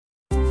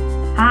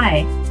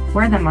Hi,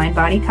 we're the Mind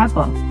Body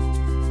Couple.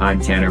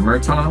 I'm Tanner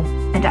Murtaugh.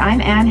 And I'm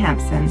Ann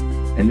Hampson.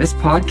 And this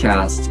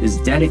podcast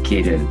is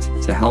dedicated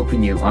to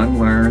helping you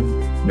unlearn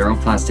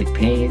neuroplastic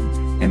pain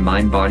and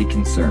mind-body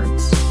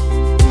concerns.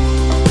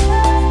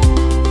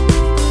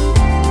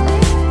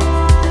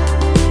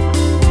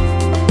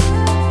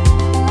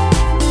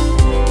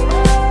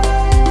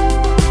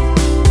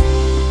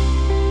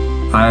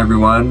 Hi,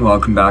 everyone.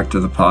 Welcome back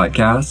to the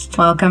podcast.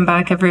 Welcome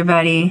back,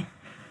 everybody.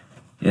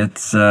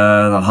 It's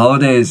the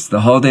holidays.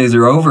 The holidays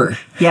are over.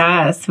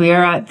 Yes, we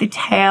are at the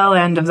tail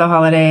end of the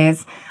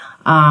holidays.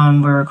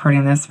 We're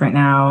recording this right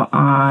now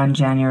on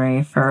January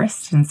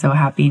 1st, and so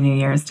Happy New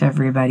Year's to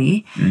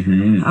everybody.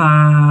 Mm-hmm.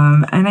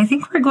 And I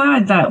think we're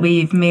glad that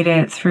we've made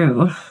it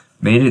through.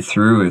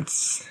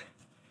 It's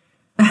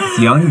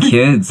young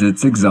kids.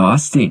 It's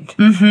exhausting.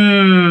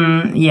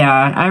 Mm-hmm.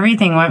 Yeah,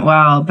 everything went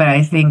well, but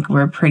I think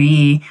we're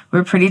pretty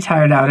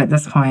tired out at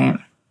this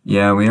point.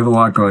 Yeah, we have a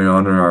lot going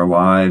on in our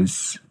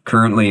lives.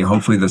 Currently,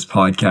 hopefully this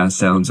podcast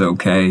sounds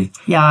okay.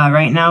 Yeah,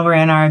 right now we're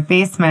in our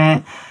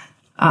basement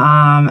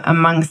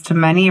amongst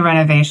many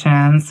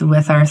renovations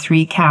with our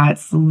 3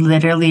 cats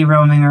literally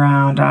roaming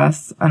around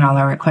us and all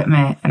our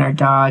equipment and our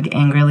dog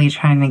angrily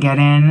trying to get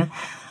in.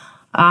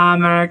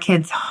 And our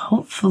kids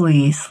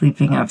hopefully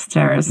sleeping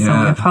upstairs. Yeah.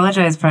 So we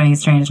apologize for any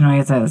strange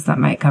noises that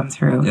might come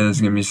through. Yeah, there's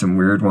going to be some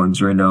weird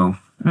ones right now.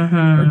 Mm-hmm.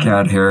 Our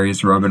cat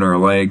Harry's rubbing our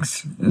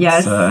legs.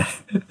 Yes.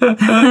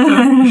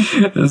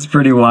 It's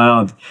pretty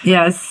wild.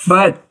 Yes.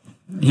 But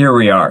here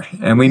we are.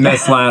 And we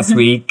missed last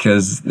week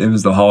because it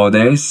was the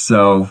holidays.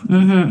 So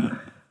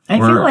I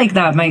feel like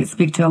that might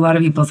speak to a lot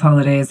of people's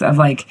holidays of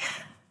like,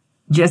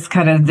 just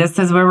kind of, this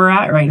is where we're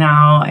at right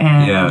now,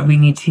 and we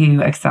need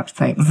to accept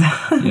things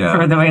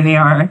for the way they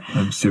are.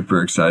 I'm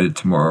super excited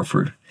tomorrow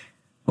for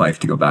life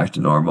to go back to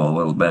normal a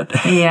little bit.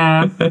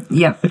 Yeah.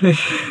 Yep.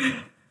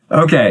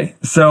 Okay,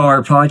 so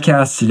our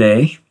podcast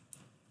today,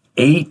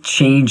 8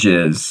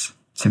 changes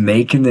to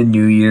make in the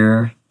new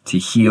year to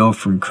heal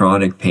from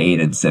chronic pain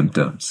and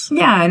symptoms.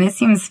 Yeah, and it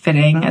seems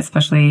fitting,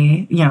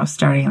 especially,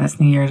 starting this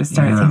new year to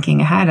start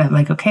thinking ahead of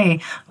like, okay,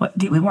 what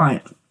do we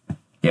want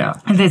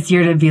this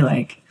year to be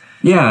like?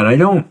 Yeah, and I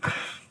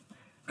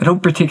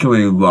don't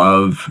particularly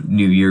love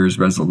New Year's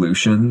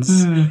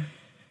resolutions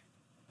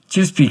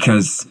just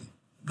because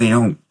they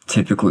don't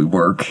typically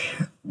work.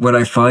 What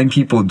I find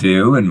people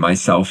do, and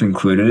myself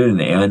included,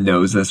 and Anne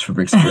knows this from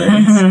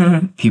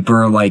experience, people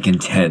are like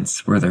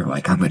intense where they're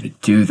like, I'm going to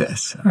do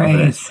this. I'm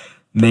going to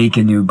make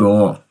a new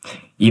goal.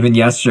 Even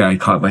yesterday, I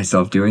caught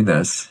myself doing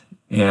this.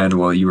 And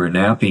while you were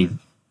napping,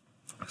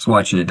 I was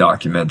watching a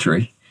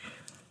documentary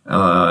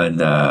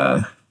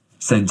on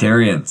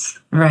centenarians.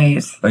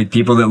 Right. Like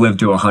people that live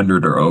to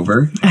 100 or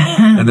over.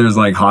 And there's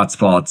like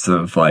hotspots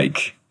of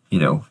like,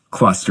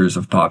 clusters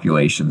of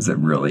populations that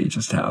really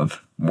just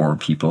have more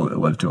people that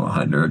live to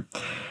 100.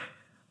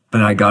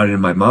 But I got it in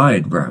my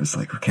mind where I was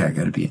like, okay, I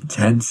got to be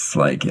intense.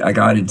 Like I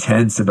got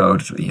intense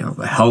about,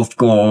 the health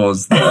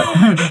goals.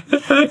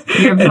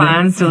 Your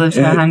plans to live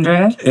to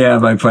 100? Yeah,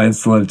 my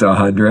plans to live to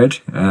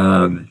 100.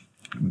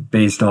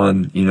 Based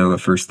on, the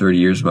first 30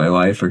 years of my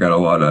life, I got a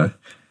lot of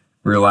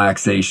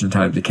relaxation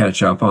time to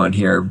catch up on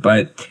here,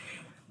 but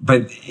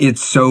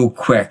it's so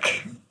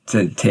quick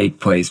to take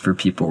place for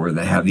people where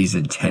they have these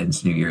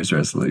intense New Year's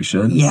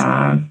resolutions.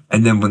 Yeah.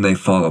 And then when they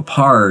fall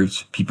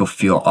apart, people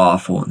feel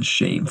awful and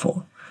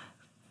shameful.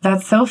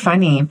 That's so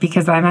funny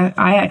because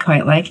I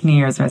quite like New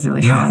Year's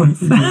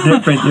resolutions. You're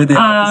different. You're the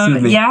opposite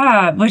of me.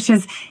 Yeah, which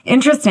is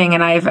interesting.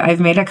 And I've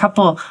made a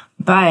couple,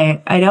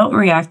 but I don't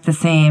react the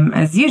same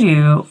as you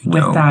do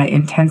with that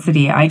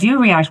intensity. I do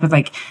react with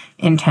like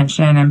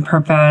intention and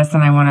purpose,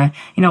 and I want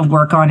to,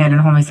 work on it and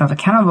hold myself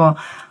accountable.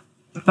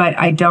 But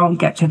I don't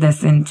get to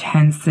this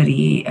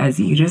intensity as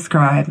you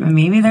describe. And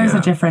maybe there's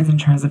a difference in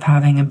terms of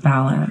having a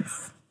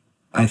balance.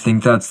 I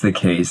think that's the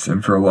case.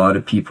 And for a lot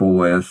of people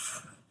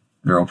with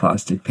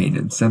neuroplastic pain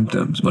and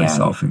symptoms,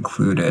 myself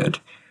included,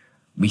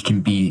 we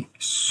can be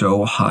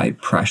so high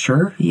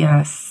pressure.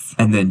 Yes.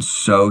 And then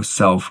so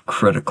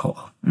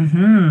self-critical.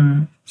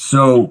 Mm-hmm.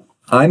 So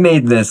I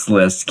made this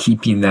list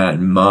keeping that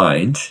in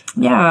mind.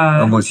 Yeah. I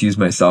almost use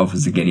myself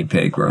as a guinea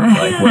pig where I'm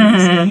like, what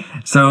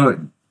is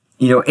So,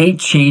 8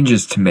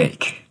 changes to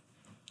make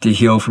to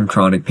heal from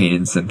chronic pain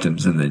and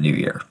symptoms in the new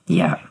year.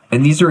 Yeah.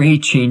 And these are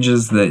 8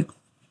 changes that,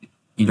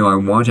 I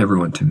want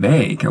everyone to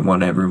make. I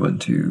want everyone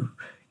to,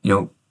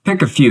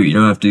 pick a few. You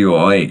don't have to do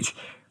all 8.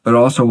 But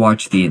also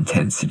watch the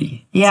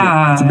intensity.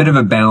 Yeah. It's a bit of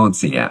a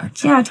balancing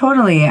act. Yeah,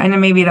 totally.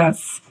 And maybe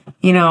that's,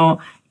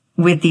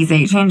 with these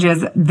 8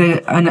 changes,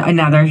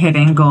 another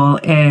hidden goal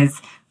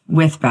is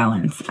with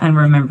balance and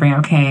remembering,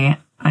 okay,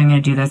 I'm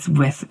going to do this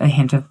with a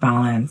hint of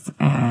balance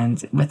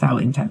and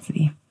without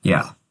intensity.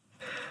 Yeah.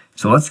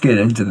 So let's get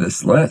into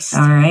this list.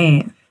 All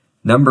right.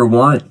 Number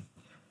 1,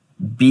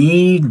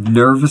 be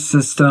nervous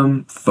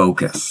system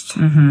focused.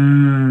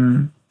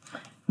 Mm-hmm.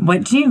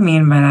 What do you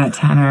mean by that,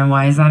 Tanner, and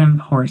why is that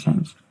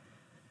important?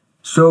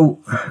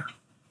 So,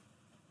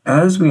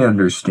 as we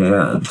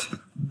understand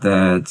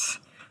that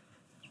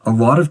a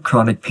lot of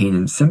chronic pain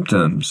and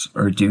symptoms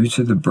are due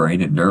to the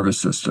brain and nervous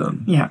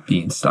system Yeah.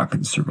 being stuck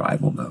in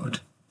survival mode.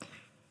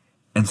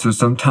 And so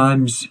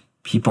sometimes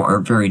people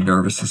aren't very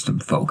nervous system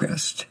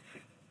focused.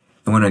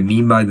 And what I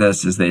mean by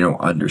this is they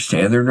don't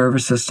understand their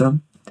nervous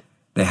system.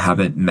 They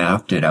haven't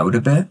mapped it out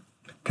a bit,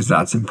 because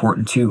that's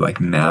important too, like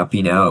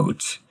mapping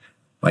out,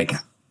 like,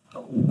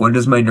 what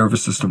does my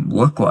nervous system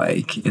look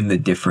like in the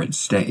different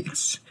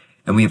states?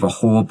 And we have a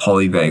whole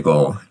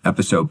polyvagal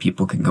episode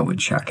people can go and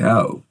check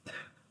out.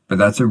 But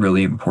that's a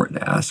really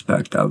important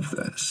aspect of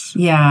this.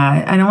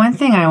 Yeah. And one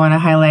thing I want to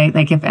highlight,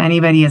 like if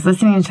anybody is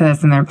listening to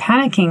this and they're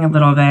panicking a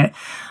little bit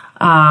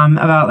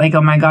about like,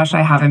 oh my gosh,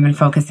 I haven't been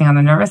focusing on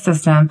the nervous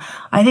system.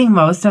 I think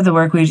most of the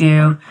work we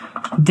do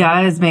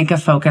does make a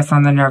focus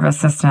on the nervous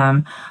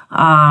system,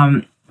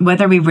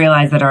 whether we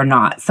realize it or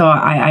not. So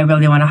I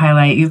really want to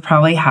highlight, you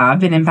probably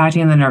have been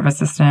impacting the nervous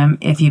system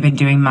if you've been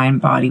doing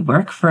mind-body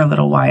work for a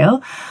little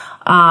while.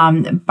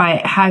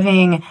 By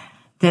having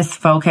this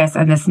focus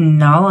and this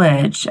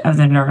knowledge of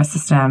the nervous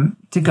system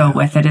to go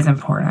with it is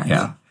important.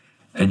 Yeah.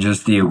 And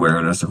just the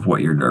awareness of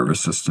what your nervous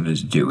system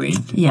is doing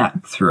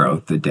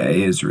throughout the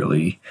day is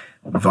really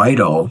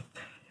vital.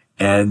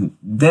 And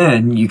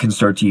then you can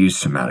start to use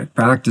somatic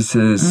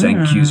practices,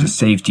 send cues of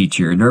safety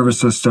to your nervous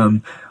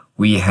system.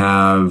 We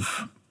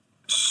have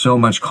so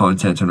much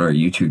content on our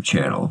YouTube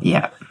channel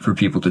for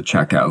people to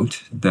check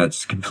out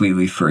that's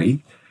completely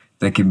free,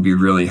 that can be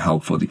really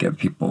helpful to get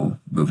people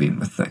moving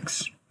with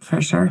things.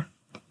 For sure.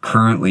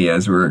 Currently,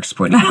 as we're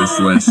explaining this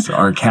list,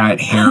 our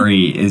cat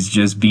Harry is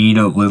just being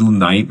a little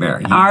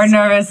nightmare. Our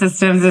nervous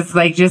systems is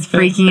like just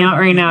freaking out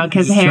right now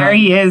because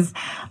Harry is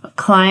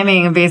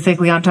climbing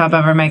basically on top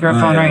of our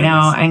microphone right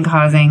now and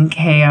causing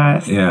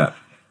chaos. Yeah.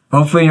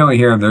 Hopefully you don't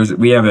hear him.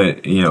 We have a,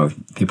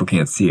 people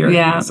can't see it.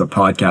 Yeah. It's a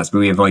podcast, but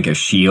we have like a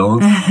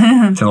shield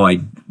to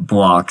like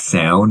block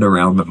sound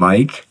around the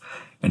mic.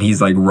 And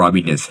he's like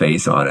rubbing his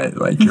face on it.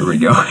 Like, here we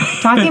go.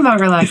 Talking about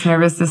relaxed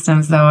nervous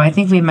systems, though, I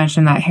think we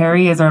mentioned that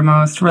Harry is our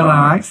most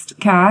relaxed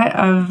cat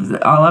of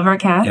all of our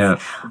cats. Yeah.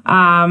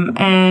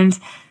 And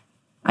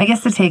I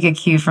guess to take a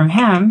cue from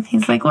him,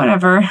 he's like,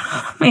 whatever,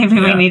 maybe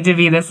we need to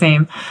be the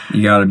same.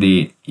 You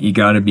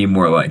gotta be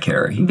more like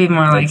Harry. Be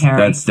more like Harry.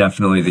 That's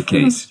definitely the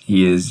case.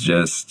 He is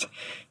just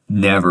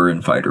never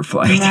in fight or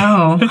flight.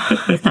 No,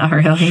 not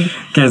really.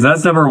 Okay, so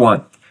that's number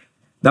one.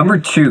 Number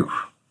two,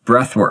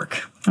 breath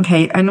work.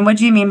 Okay, and what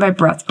do you mean by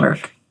breath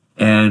work?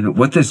 And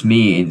what this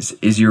means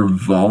is you're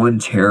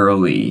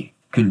voluntarily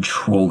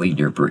controlling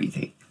your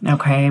breathing.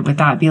 Okay, would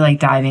that be like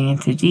diving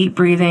into deep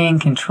breathing,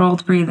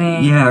 controlled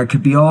breathing? Yeah, it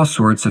could be all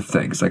sorts of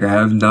things. Like I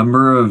have a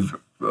number of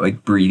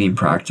like breathing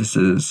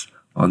practices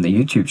on the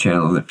YouTube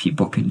channel that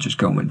people can just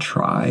go and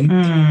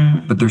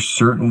try. But there's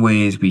certain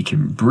ways we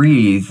can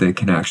breathe that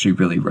can actually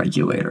really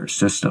regulate our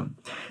system.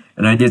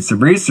 And I did some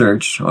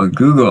research on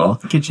Google.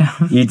 Good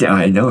job.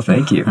 I know,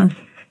 thank you.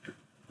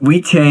 We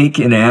take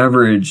an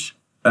average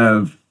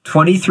of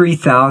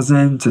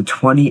 23,000 to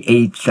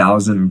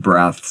 28,000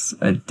 breaths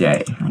a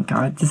day. Oh my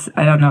God,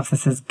 I don't know if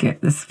this is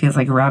good. This feels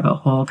like a rabbit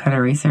hole kind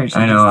of research.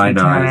 I know.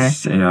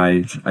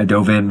 I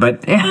dove in,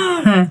 but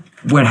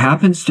what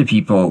happens to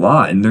people a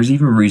lot, and there's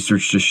even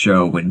research to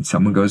show when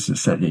someone goes to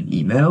send an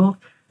email,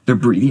 their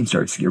breathing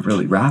starts to get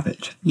really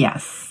rapid.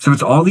 Yes. So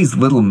it's all these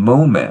little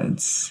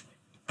moments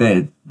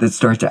that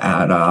start to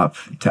add up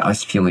to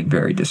us feeling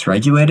very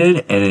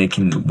dysregulated, and it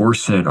can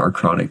worsen our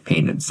chronic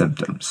pain and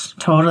symptoms.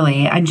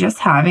 Totally. And just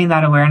having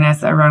that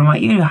awareness around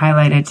what you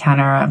highlighted,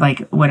 Tanner, like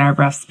when our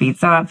breath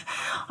speeds up,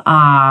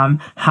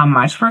 how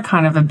much we're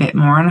kind of a bit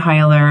more on high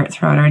alert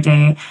throughout our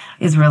day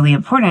is really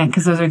important,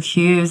 because those are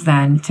cues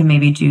then to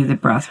maybe do the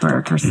breath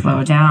work or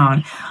slow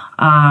down.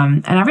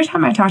 And every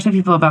time I talk to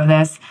people about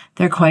this,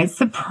 they're quite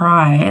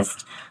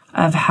surprised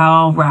of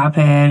how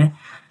rapid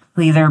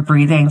they're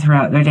breathing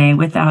throughout their day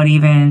without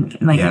even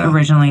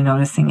originally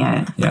noticing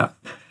it. Yeah.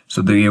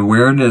 So the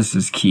awareness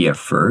is key at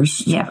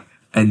first. Yeah.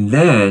 And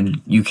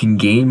then you can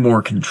gain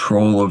more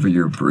control over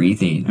your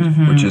breathing,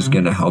 which is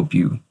going to help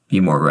you be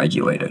more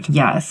regulated.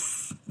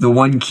 Yes. The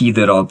one key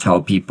that I'll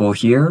tell people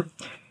here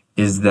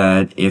is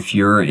that if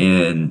you're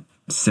in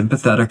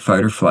sympathetic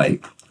fight or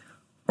flight,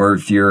 or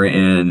if you're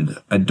in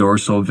a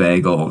dorsal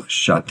vagal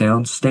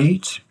shutdown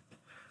state,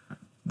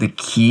 the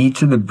key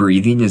to the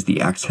breathing is the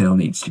exhale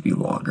needs to be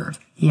longer.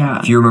 Yeah.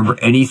 If you remember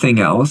anything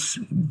else,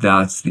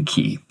 that's the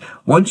key.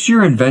 Once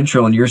you're in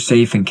ventral and you're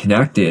safe and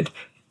connected,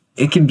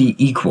 it can be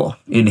equal.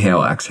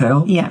 Inhale,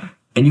 exhale. Yeah.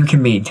 And you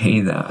can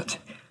maintain that.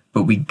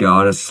 But we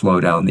gotta slow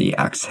down the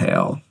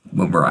exhale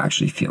when we're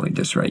actually feeling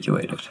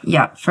dysregulated.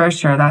 Yeah, for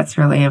sure. That's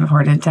really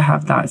important to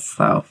have that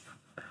slow.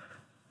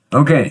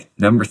 Okay,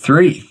 number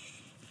 3.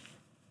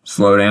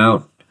 Slow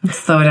down.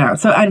 Slow down.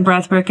 So, and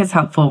breath work is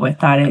helpful with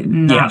that. It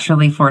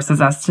naturally forces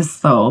us to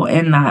slow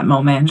in that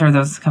moment or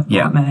those couple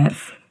of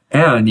minutes.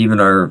 And even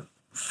our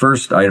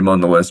first item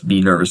on the list,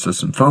 be nervous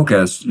system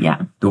focused.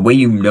 Yeah. The way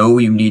you know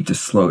you need to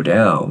slow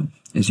down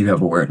is you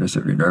have awareness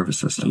of your nervous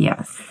system.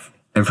 Yes.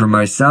 And for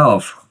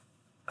myself,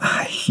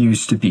 I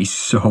used to be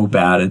so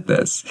bad at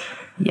this.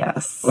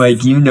 Yes.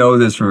 Like, you know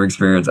this from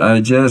experience.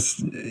 I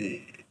just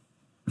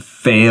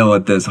fail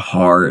at this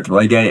hard.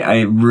 Like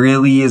I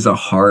really is a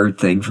hard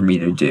thing for me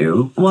to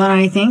do. Well, and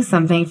I think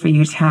something for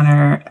you,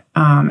 Tanner,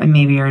 and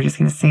maybe you're just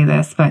going to say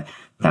this, but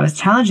that was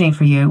challenging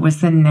for you was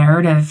the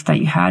narrative that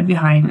you had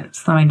behind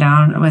slowing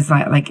down. It was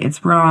like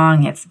it's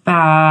wrong, it's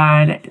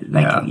bad,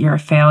 like you're a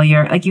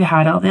failure. Like you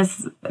had all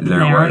this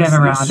narrative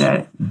around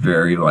it.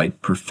 Very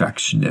like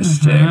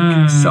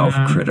perfectionistic,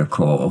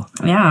 self-critical.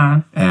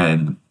 Yeah.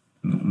 And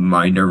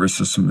my nervous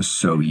system was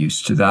so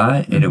used to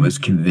that, and it was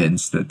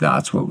convinced that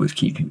that's what was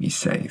keeping me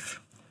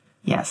safe.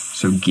 Yes.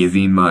 So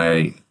giving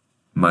my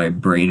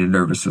brain and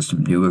nervous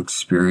system new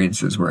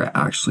experiences where it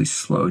actually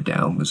slowed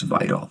down was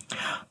vital.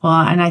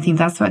 Well, and I think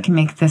that's what can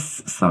make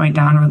this slowing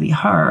down really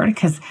hard,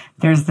 because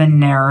there's the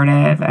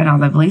narrative and all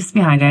the beliefs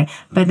behind it,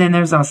 but then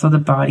there's also the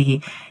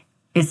body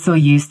is so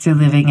used to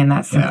living in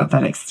that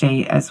sympathetic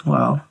state as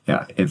well.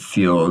 Yeah, it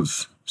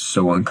feels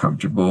so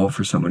uncomfortable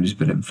for someone who's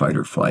been in fight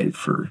or flight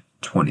for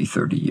 20,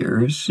 30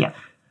 years. Yeah.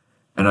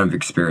 And I've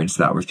experienced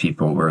that with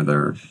people where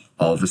they're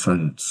all of a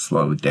sudden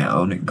slowed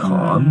down and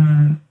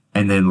calm.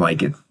 And then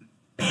like it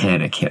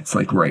panic hits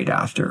like right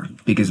after,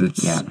 because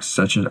it's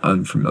such an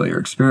unfamiliar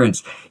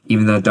experience.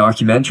 Even that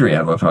documentary,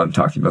 I love how I'm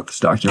talking about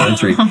this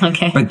documentary.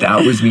 Okay. But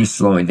that was me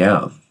slowing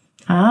down.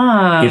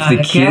 Ah, if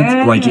the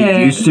kids, like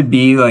it used to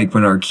be like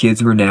when our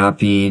kids were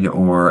napping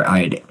or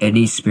I had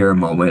any spare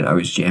moment, I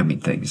was jamming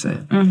things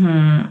in.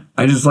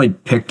 I just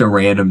like picked a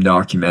random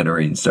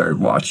documentary and started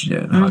watching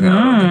it and hung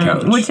out on the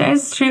couch. Which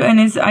is true. And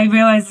I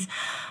realize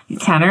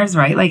Tanner's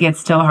right. Like it's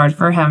still hard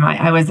for him.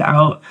 I was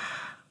out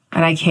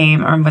and I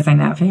came, or was I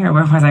napping, or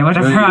where was I?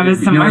 Whatever. I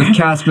was somewhere. You were with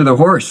Casper the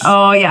horse.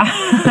 Oh, yeah.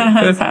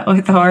 I was out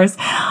with the horse,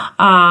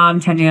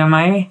 tending on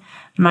my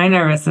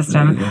nervous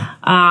system.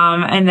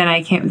 And then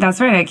I came,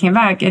 that's right, I came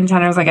back, and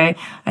Tanner was like,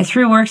 I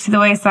threw work to the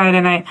wayside,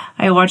 and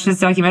I watched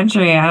this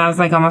documentary, and I was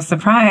like almost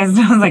surprised.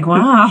 I was like,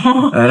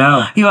 wow. I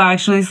know. You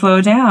actually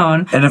slow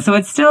down. And so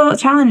it's still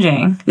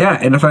challenging. Yeah,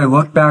 and if I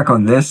look back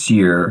on this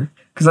year,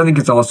 because I think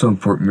it's also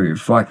important to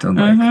reflect on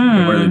like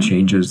where the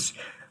changes,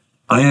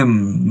 I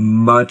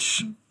am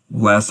much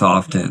less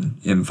often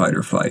in fight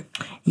or flight.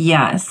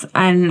 Yes.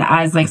 And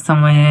as like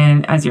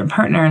someone, as your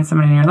partner and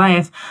someone in your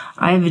life,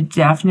 I've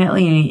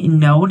definitely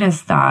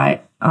noticed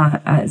that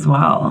as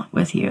well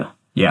with you.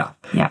 Yeah.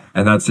 Yeah.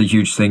 And that's a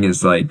huge thing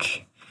is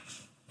like,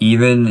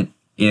 even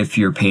if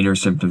your pain or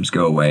symptoms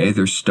go away,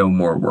 there's still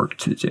more work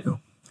to do.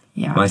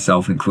 Yeah.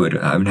 Myself included.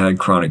 I haven't had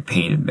chronic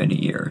pain in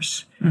many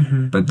years,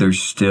 but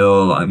there's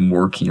still, I'm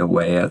working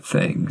away at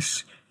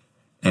things,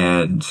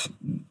 and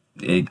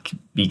it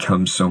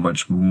becomes so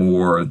much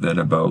more than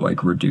about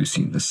like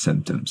reducing the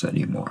symptoms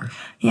anymore.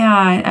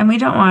 Yeah. And we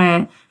don't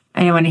want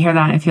anyone to hear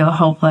that and feel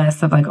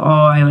hopeless of like, oh,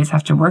 I always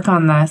have to work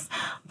on this.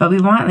 But we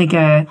want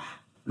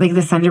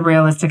to send a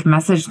realistic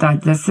message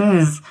that this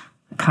is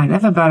kind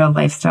of about a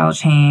lifestyle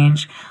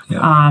change,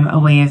 a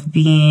way of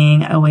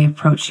being, a way of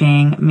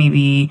approaching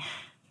maybe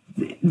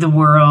the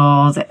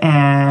world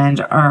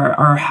and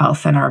our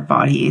health and our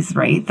bodies,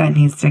 right? That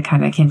needs to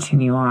kind of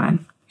continue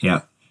on.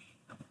 Yeah.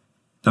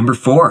 Number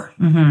 4,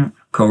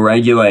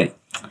 co-regulate.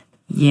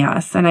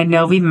 Yes. And I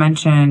know we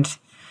mentioned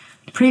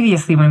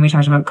previously when we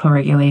talked about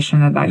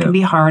co-regulation that can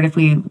be hard if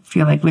we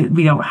feel like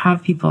we don't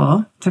have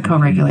people to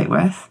co-regulate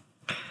with.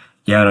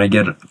 Yeah, and I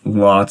get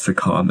lots of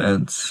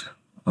comments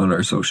on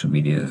our social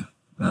media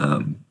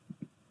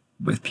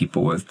with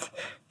people with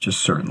just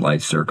certain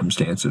life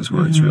circumstances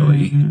where it's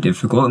really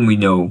difficult. And we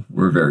know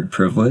we're very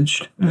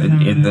privileged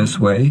in this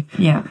way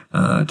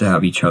to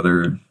have each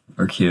other,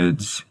 our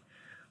kids,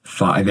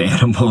 5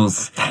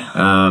 animals.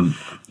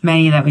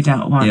 Many that we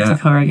don't want to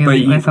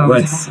co-regulate with.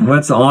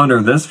 Let's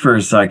honor this for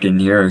a second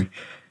here.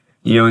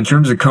 You know, in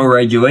terms of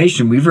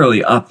co-regulation, we've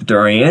really upped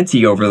our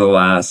ante over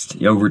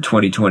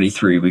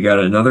 2023. We got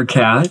another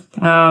cat.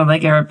 Oh,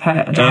 like our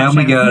pet adoption. And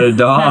we got a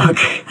dog.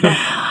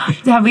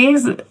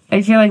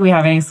 I feel like we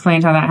haven't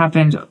explained how that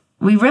happened.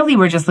 We really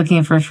were just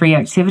looking for free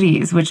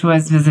activities, which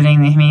was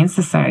visiting the Humane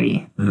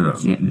Society. Don't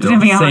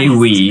say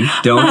we.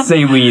 Don't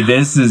say we.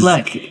 This is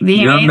look. The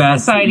Humane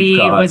Society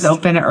was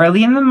open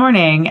early in the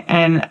morning,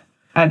 and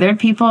other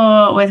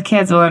people with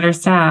kids will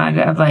understand.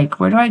 Of like,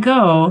 where do I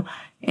go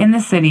in the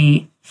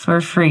city for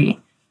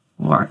free?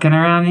 Walking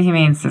around the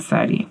Humane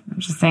Society. I'm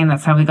just saying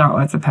that's how we got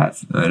lots of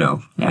pets. I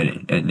know. Yeah.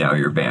 And now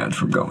you're banned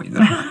from going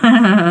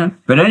there.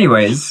 But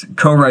anyways,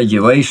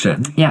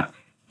 co-regulation. Yeah.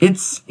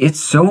 It's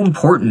so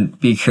important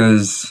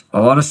because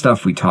a lot of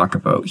stuff we talk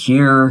about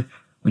here,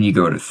 when you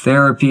go to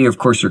therapy, of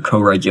course, you're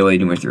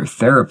co-regulating with your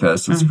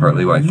therapist. That's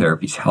partly why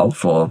therapy's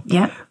helpful.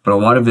 Yeah. But a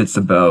lot of it's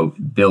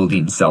about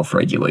building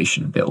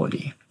self-regulation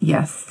ability.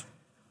 Yes.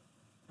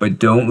 But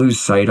don't lose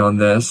sight on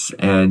this.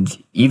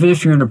 And even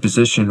if you're in a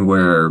position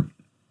where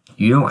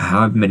you don't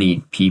have many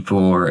people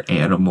or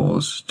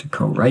animals to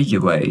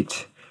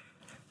co-regulate,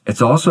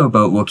 it's also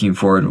about looking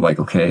forward to like,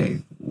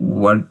 okay,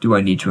 what do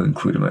I need to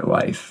include in my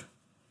life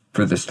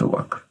for this to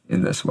look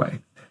in this way?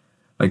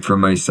 Like for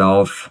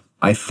myself,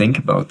 I think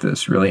about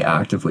this really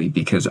actively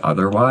because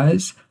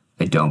otherwise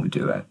I don't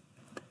do it.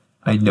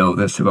 I know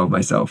this about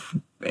myself.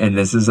 And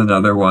this is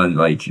another one,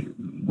 like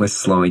with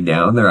slowing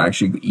down, they're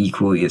actually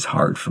equally as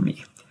hard for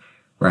me.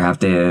 Where I have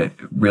to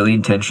really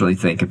intentionally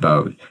think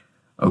about,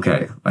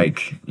 okay,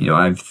 like, you know,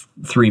 I have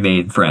 3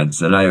 main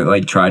friends and I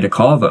like try to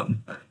call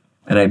them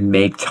and I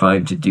make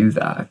time to do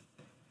that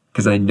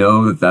because I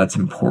know that that's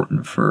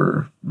important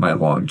for my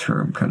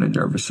long-term kind of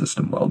nervous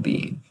system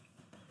well-being.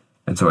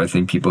 And so I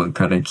think people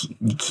kind of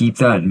keep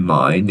that in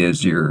mind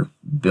as you're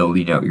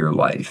building out your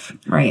life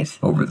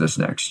over this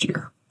next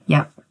year.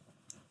 Yeah.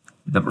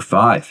 Number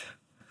 5,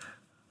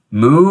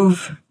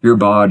 move your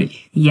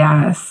body.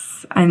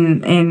 Yes.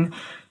 And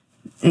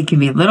it can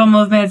be little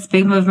movements,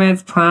 big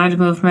movements, planned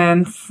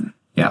movements.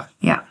 Yeah.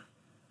 Yeah.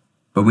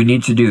 But we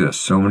need to do this.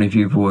 So many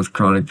people with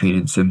chronic pain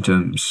and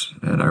symptoms,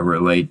 and I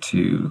relate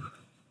to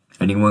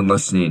anyone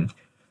listening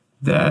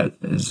that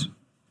is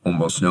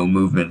almost no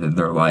movement in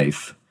their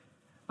life.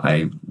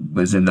 I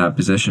was in that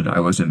position. I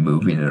wasn't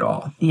moving at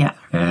all. Yeah.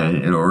 And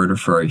in order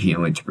for our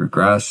healing to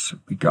progress,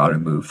 we got to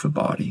move the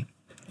body.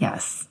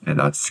 Yes. And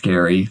that's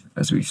scary,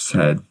 as we've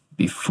said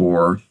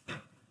before,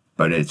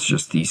 but it's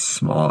just these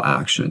small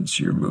actions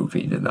you're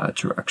moving in that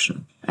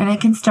direction. And it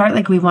can start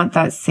like we want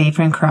that safe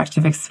and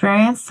corrective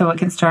experience. So it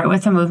can start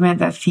with a movement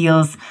that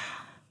feels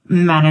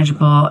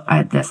manageable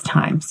at this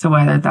time. So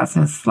whether that's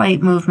a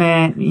slight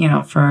movement, you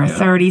know, for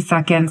 30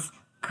 seconds,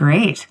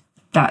 great.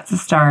 That's a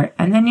start.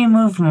 And then you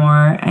move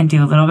more and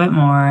do a little bit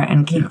more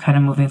and keep kind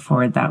of moving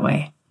forward that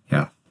way.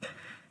 Yeah.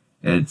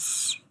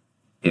 It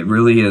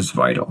really is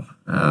vital.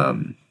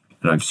 And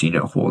I've seen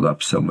it hold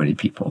up so many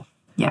people.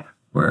 Yeah.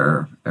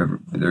 Where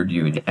they're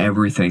doing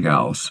everything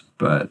else,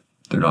 but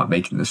they're not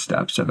making the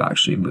steps of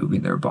actually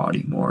moving their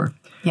body more.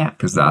 Yeah.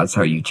 Because that's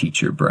how you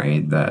teach your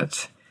brain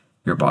that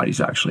your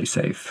body's actually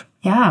safe.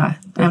 Yeah.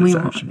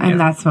 And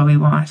that's what we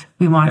want.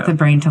 We want the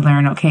brain to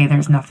learn, okay,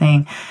 there's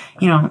nothing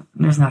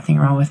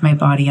wrong with my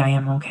body. I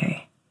am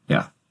okay.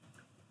 Yeah.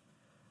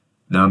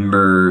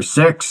 Number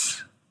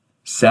 6,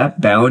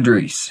 set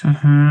boundaries.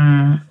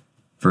 Mm-hmm.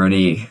 For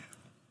any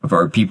of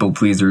our people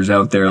pleasers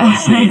out there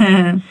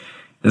listening,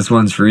 this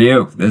one's for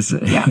you.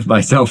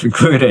 Myself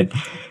included.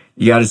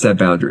 You got to set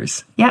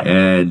boundaries. Yeah.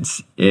 And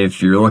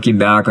if you're looking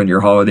back on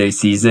your holiday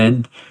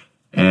season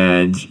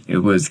and it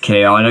was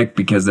chaotic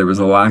because there was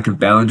a lack of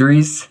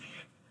boundaries,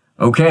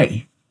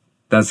 okay,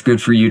 that's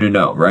good for you to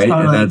know, right?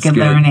 Totally. And that's good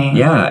learning.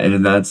 Yeah,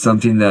 and that's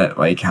something that,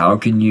 like, how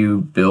can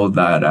you build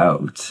that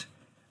out?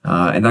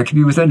 And that could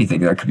be with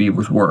anything. That could be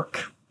with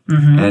work.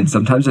 Mm-hmm. And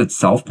sometimes it's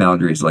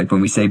self-boundaries. Like when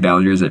we say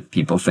boundaries, that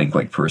people think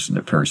like person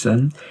to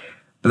person,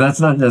 but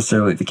that's not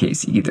necessarily the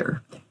case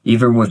either.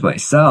 Even with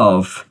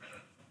myself,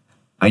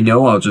 I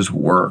know I'll just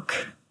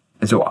work.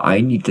 And so I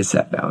need to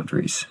set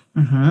boundaries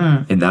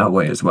in that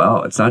way as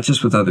well. It's not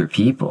just with other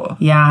people.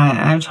 Yeah,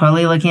 I'm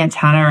totally looking at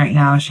Tanner right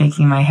now,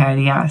 shaking my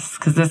head, yes.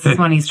 Because this is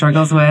one he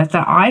struggles with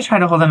that I try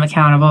to hold him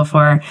accountable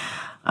for,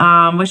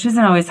 which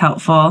isn't always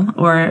helpful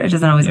or it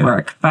doesn't always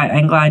work. But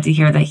I'm glad to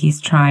hear that he's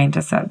trying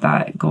to set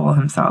that goal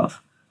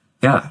himself.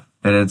 Yeah,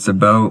 and it's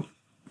about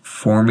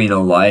forming a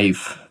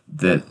life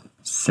that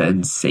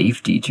sends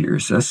safety to your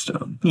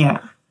system. Yeah.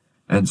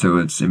 And so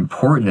it's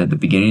important at the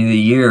beginning of the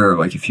year,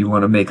 like if you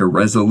want to make a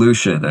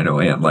resolution, I know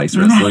Anne likes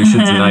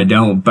resolutions and I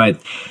don't,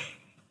 but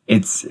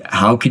it's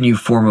how can you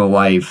form a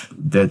life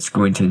that's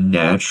going to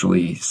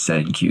naturally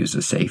send cues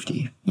of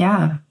safety?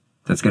 Yeah.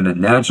 That's going to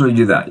naturally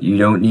do that. You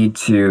don't need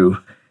to,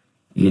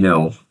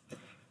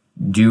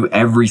 do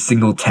every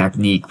single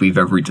technique we've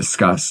ever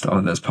discussed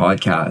on this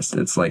podcast.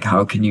 It's like,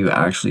 how can you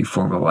actually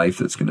form a life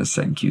that's going to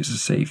send cues of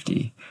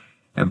safety?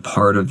 And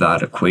part of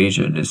that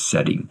equation is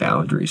setting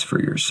boundaries for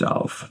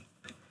yourself.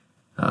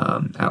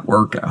 At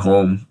work, at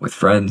home, with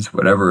friends,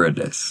 whatever it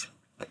is.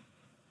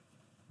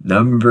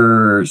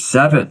 Number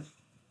 7,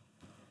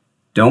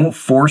 don't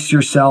force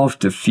yourself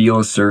to feel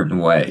a certain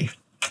way.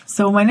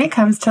 So when it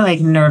comes to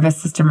like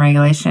nervous system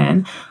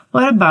regulation,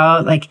 what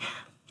about like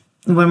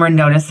when we're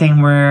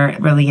noticing we're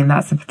really in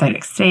that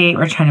sympathetic state,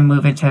 we're trying to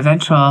move into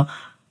ventral,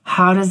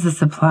 how does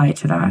this apply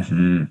to that?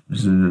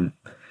 Mm-hmm.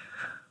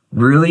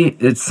 Really,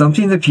 it's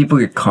something that people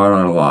get caught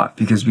on a lot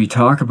because we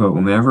talk about,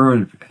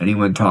 whenever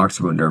anyone talks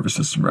about nervous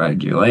system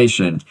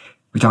regulation,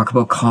 we talk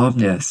about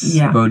calmness,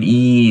 about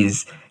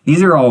ease.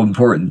 These are all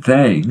important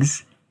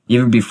things.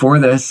 Even before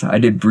this, I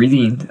did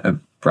a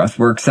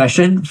breathwork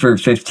session for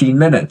 15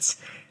 minutes.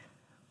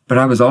 But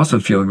I was also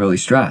feeling really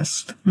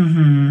stressed.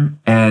 Mm-hmm.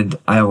 And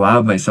I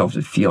allowed myself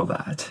to feel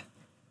that.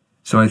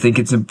 So I think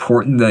it's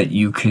important that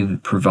you can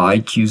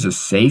provide cues of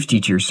safety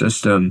to your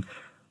system.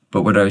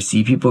 But what I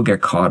see people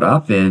get caught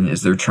up in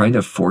is they're trying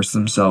to force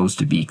themselves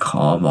to be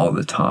calm all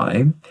the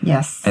time.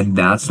 Yes. And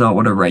that's not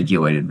what a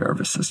regulated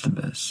nervous system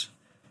is.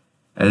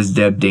 As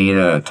Deb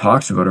Dana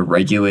talks about, a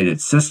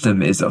regulated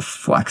system is a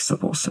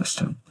flexible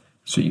system.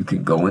 So you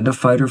can go into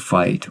fight or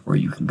flight, or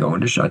you can go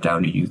into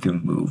shutdown, and you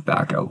can move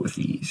back out with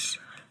ease.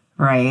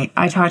 Right.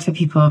 I talk to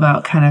people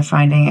about kind of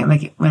finding it,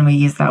 like when we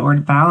use that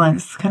word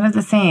balance, kind of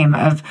the same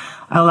of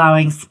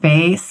allowing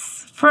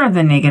space for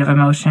the negative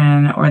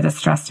emotion or the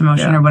stressed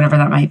emotion or whatever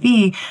that might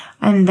be,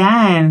 and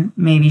then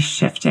maybe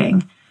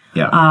shifting.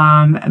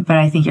 But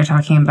I think you're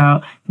talking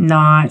about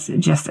not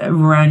just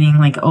running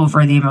like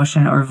over the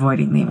emotion or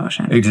avoiding the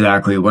emotion.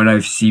 Exactly. What I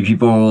see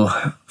people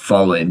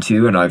fall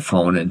into, and I've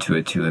fallen into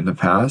it too in the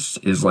past,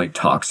 is like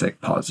toxic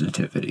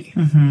positivity.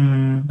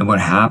 And what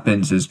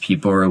happens is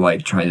people are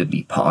like trying to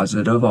be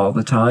positive all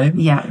the time.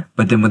 Yeah.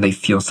 But then when they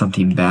feel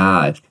something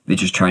bad, they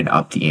just try to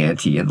up the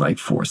ante and like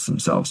force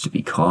themselves to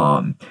be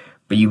calm.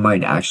 But you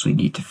might actually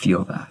need to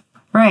feel that.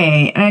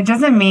 Right. And it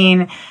doesn't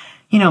mean,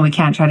 we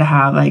can't try to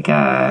have like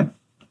a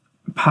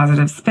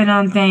positive spin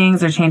on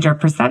things or change our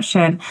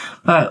perception,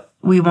 but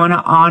we want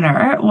to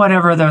honor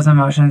whatever those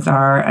emotions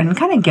are and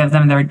kind of give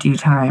them their due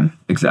time.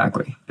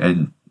 Exactly.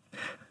 And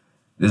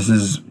this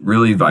is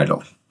really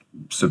vital.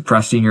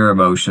 Suppressing your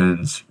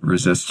emotions,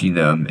 resisting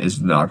them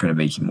is not going to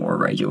make you more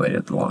regulated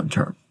in the long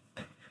term.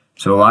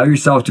 So allow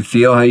yourself to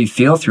feel how you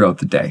feel throughout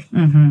the day.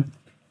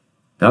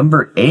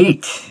 Number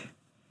 8,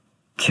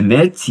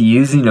 commit to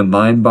using a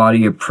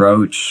mind-body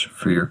approach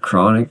for your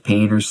chronic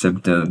pain or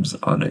symptoms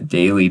on a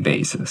daily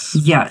basis.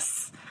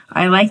 Yes.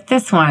 I like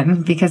this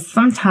one because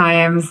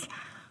sometimes,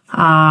 it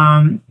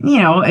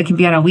can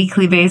be on a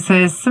weekly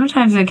basis.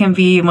 Sometimes it can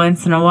be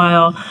once in a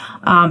while.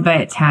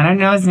 But Tanner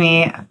knows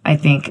me. I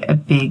think a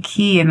big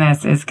key in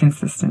this is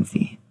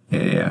consistency.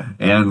 Yeah.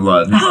 And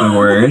love's the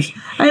word.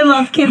 I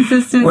love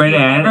consistency.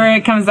 Whenever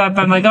it comes up,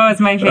 I'm like, it's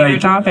my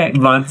favorite topic.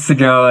 Months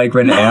ago, like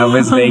when Anne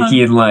was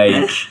making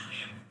like...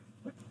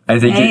 I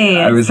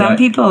think some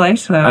people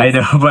liked those. I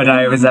know, but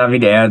I was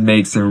having Anne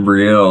make some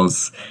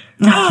reels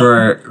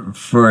for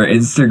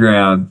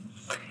Instagram.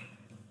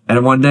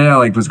 And one day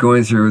I was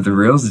going through the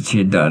reels that she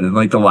had done,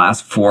 and the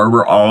last 4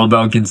 were all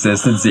about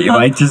consistency,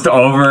 just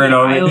over and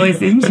over. I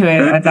was into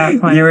it at that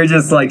point. You were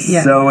just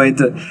so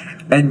into.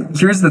 And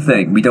here's the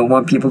thing: we don't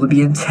want people to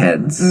be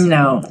intense.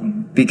 No,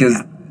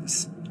 because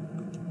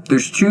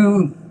there's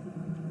 2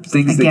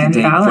 things that can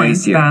take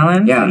place here.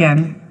 Balance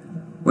again.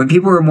 When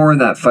people are more in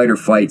that fight or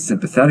flight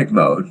sympathetic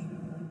mode,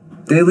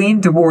 they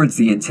lean towards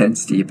the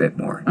intensity a bit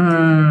more.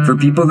 For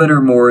people that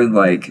are more in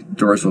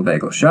dorsal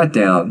vagal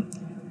shutdown,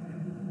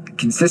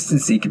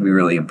 consistency can be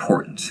really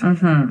important.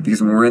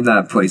 Because when we're in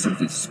that place of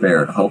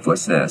despair and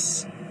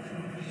hopelessness,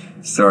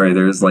 sorry,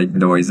 there's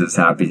noises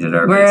happening in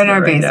our basement. We're in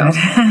our basement.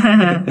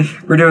 Now.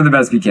 We're doing the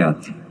best we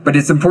can. But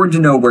it's important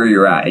to know where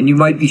you're at. And you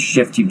might be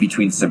shifting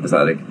between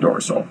sympathetic and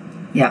dorsal.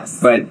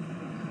 Yes. But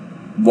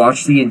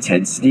watch the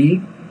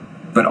intensity,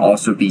 but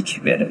also be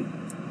committed.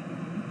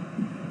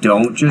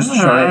 Don't just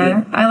try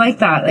to... I like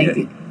that.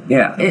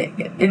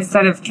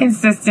 Instead of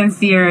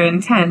consistency or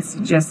intense,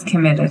 just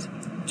committed.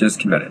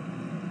 Just committed.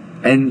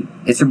 And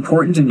it's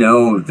important to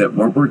know that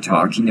what we're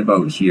talking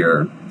about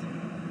here,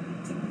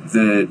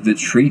 the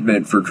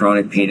treatment for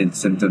chronic pain and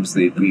symptoms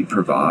that we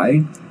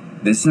provide,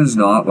 this is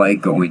not like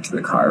going to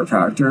the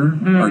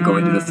chiropractor or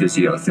going to the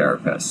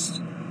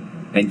physiotherapist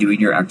and doing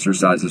your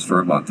exercises for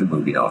a month and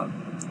moving on.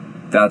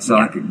 That's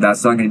not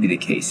going to be the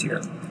case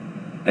here.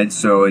 And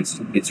so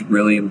it's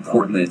really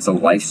important that it's a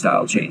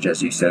lifestyle change,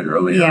 as you said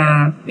earlier.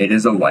 Yeah. It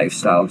is a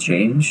lifestyle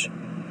change.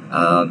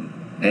 And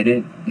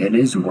it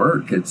is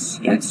work.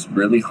 It's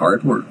really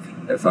hard work,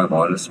 if I'm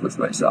honest with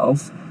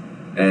myself.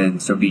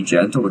 And so be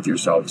gentle with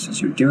yourself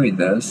since you're doing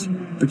this,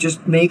 but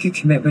just make a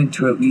commitment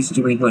to at least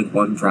doing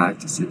 1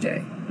 practice a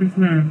day.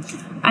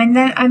 And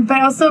then,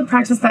 but also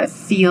practice that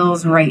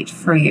feels right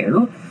for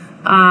you.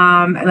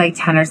 Like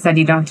Tanner said,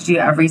 you don't have to do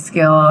every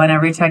skill and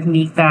every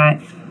technique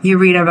that you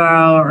read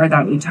about or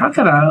that we talk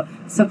about.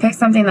 So pick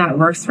something that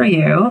works for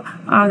you,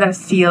 that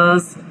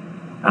feels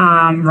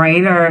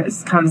right or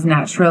comes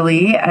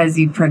naturally as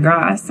you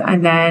progress,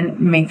 and then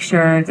make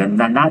sure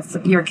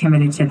that you're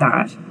committed to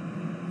that.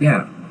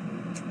 Yeah.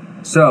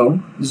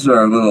 So this is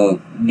our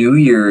little New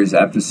Year's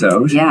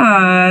episode.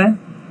 Yeah.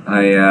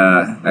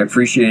 I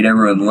appreciate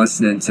everyone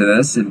listening to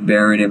this and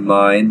bearing in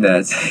mind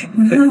that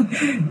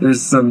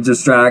there's some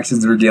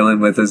distractions we're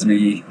dealing with as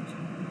we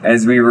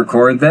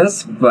record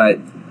this, but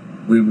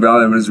we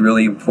thought it was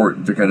really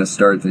important to kind of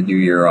start the new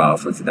year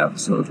off with an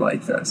episode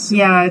like this.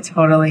 Yeah,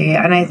 totally.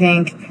 And I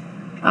think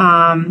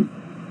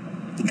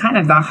kind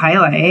of the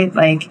highlight,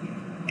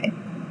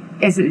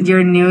 is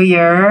your new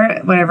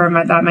year, whatever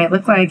that might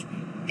look like,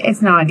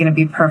 it's not going to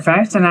be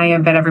perfect, and I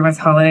bet everyone's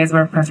holidays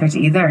weren't perfect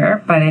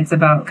either, but it's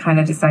about kind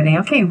of deciding,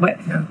 okay, what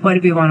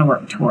do we want to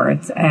work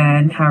towards,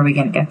 and how are we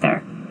going to get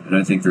there? And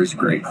I think there's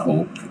great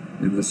hope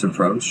in this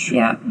approach.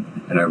 Yeah.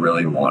 And I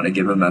really want to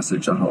give a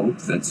message of hope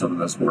that some of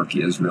this work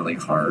is really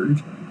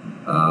hard,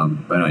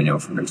 but I know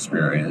from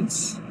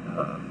experience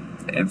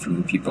and from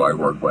the people I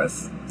work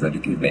with that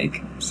it can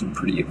make some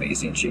pretty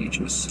amazing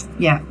changes.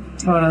 Yeah,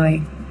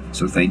 totally.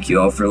 So thank you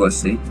all for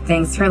listening.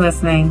 Thanks for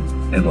listening.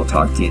 And we'll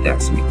talk to you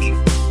next week.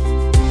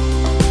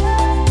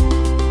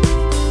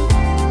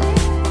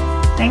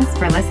 Thanks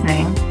for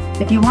listening.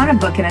 If you want to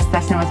book in a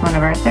session with one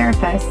of our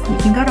therapists, you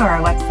can go to our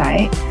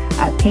website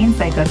at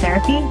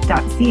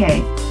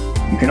painpsychotherapy.ca.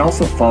 You can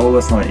also follow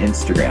us on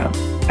Instagram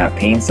at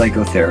Pain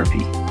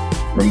Psychotherapy,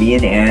 where me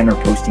and Anne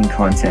are posting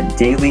content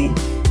daily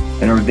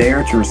and are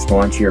there to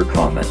respond to your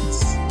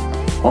comments.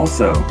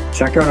 Also,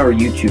 check out our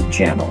YouTube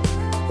channel,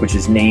 which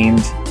is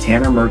named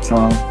Tanner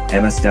Murtaugh,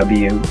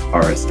 MSW,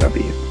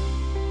 RSW.